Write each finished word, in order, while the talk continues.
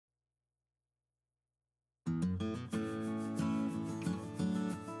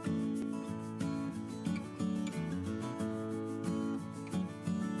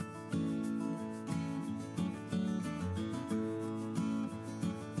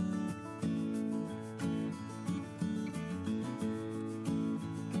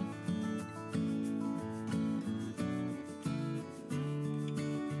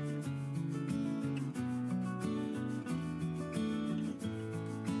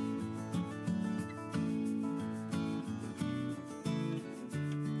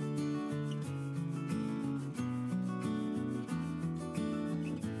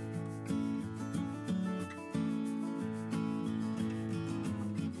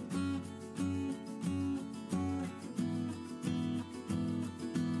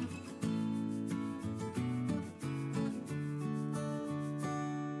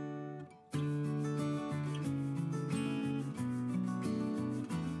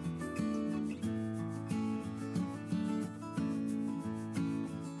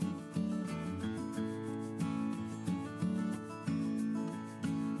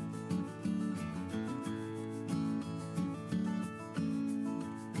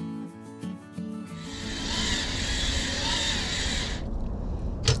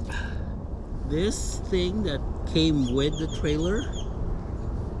This thing that came with the trailer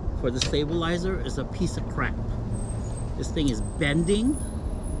for the stabilizer is a piece of crap. This thing is bending,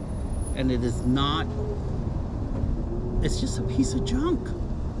 and it is not, it's just a piece of junk.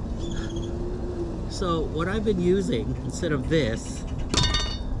 So what I've been using instead of this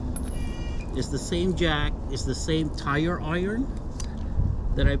is the same jack, is the same tire iron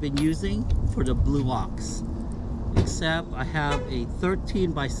that I've been using for the Blue Ox, except I have a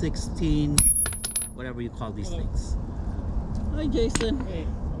 13 by 16, whatever you call these things. Hi Jason. Hey,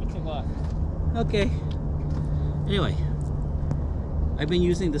 what's a lot? Okay. Anyway, I've been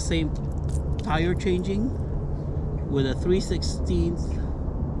using the same tire changing with a 3/16.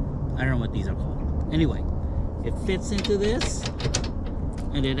 I don't know what these are called. Anyway, it fits into this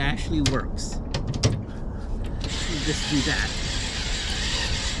and it actually works. You just do that.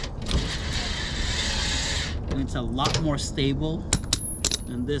 And it's a lot more stable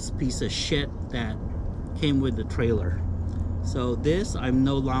than this piece of shit that came with the trailer. So this I'm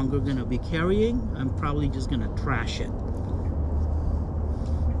no longer gonna be carrying. I'm probably just gonna trash it.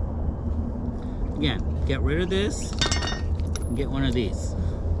 Again, get rid of this and get one of these.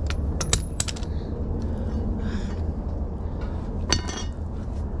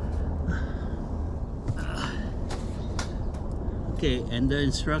 Okay, and the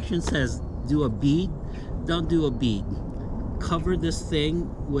instruction says do a bead. Don't do a bead. Cover this thing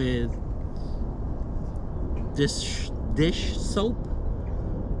with this dish soap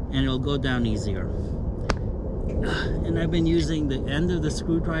and it'll go down easier. And I've been using the end of the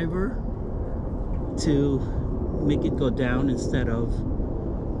screwdriver to make it go down instead of,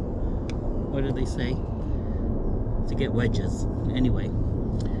 what do they say, to get wedges. Anyway,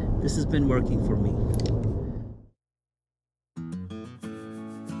 this has been working for me.